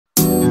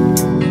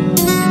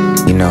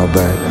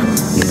but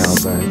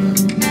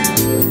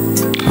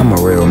I'm a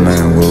real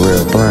man with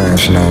real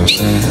plans, you know what I'm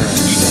saying?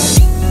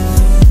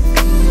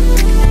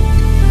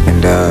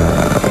 And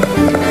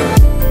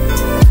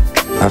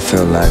I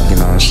feel like, you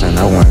know what I'm saying,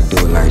 I wanna do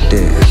it like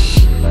this.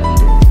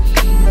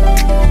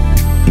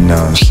 You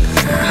know what I'm saying?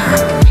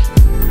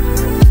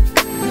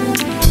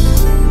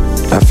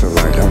 I feel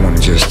like I wanna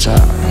just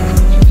talk.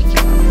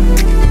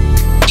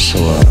 So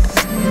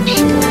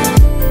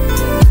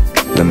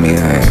let me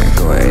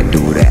go ahead and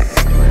do that.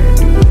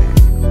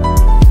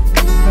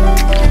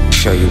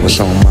 Show you what's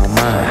on my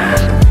mind.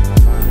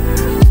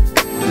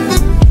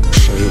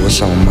 Show you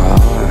what's on my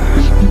heart.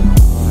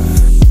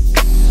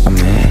 I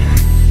mean,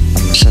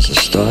 I'm such a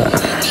start.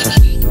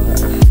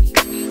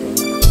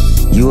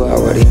 You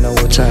already know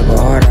what type of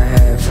heart I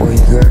have for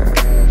you, girl.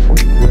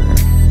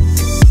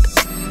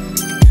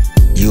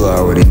 You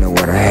already know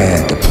what I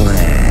had to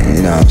plan,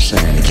 you know what I'm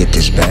saying, to get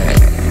this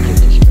bag.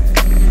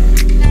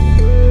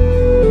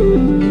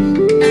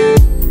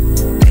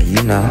 And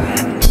you know,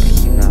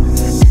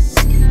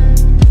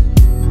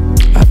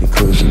 I be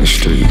cruising the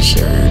streets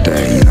every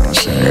day, you know what I'm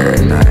saying,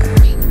 every night.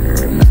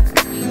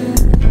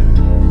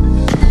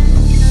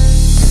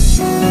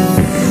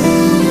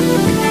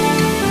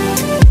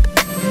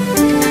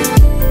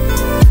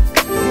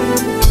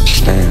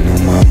 Staying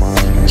on my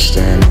mind,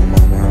 staying on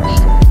my mind.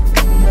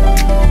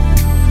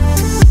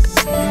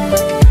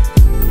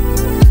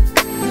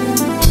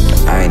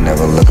 I ain't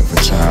never looking for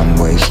time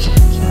wasted.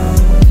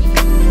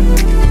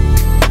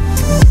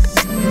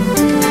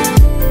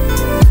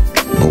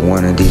 But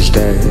one of these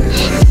days,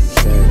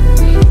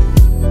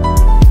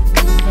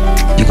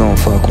 you gon'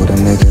 fuck with a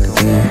nigga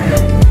again.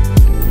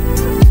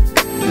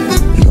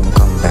 You gon'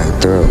 come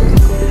back through.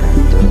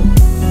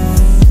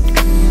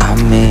 I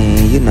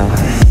mean, you know,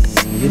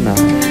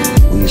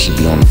 we used to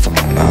be on the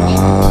phone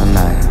all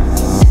night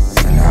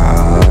and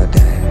all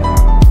day.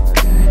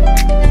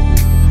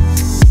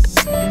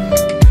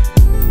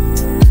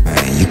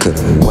 Man, you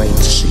couldn't wait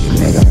to see a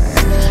nigga, man.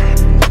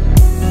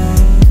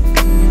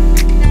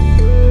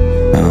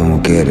 I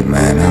don't get it,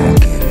 man, I don't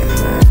get it.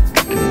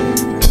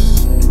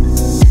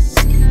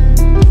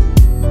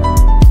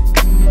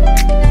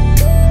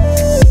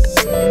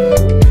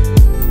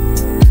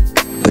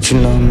 But you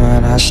know,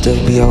 man, I still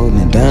be holding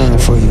it down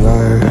for you, I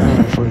heard.